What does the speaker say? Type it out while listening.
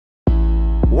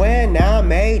When I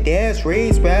make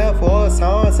disrespectful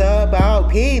songs about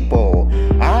people,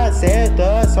 I send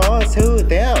the songs to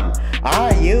them.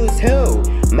 I used to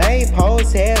make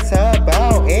posts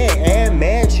about it and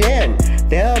mention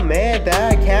them in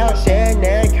the caption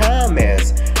and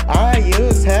comments. I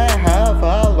used to have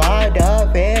a lot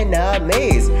of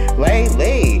enemies.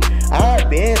 Lately, I've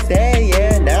been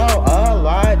staying out a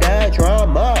lot of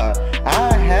drama.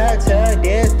 I had to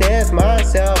distance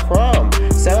myself from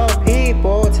some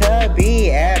people to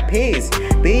be at peace.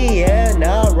 Being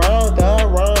around the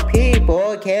wrong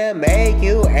people can make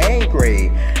you angry.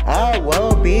 I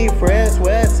won't be friends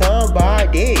with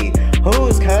somebody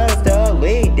who's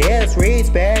constantly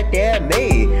disrespecting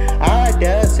me. I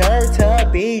deserve to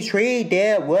be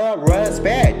treated with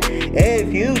respect.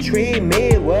 If you treat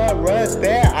me with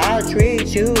respect, I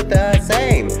treat you the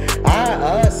same.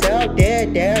 I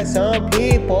accepted that some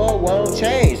people won't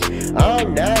change.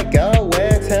 I'm not going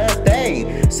to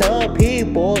stay some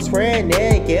people's friend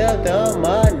and give them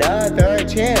another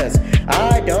chance.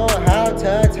 I don't have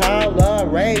to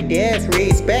tolerate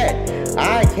disrespect.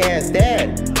 I can't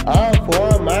stand up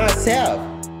for my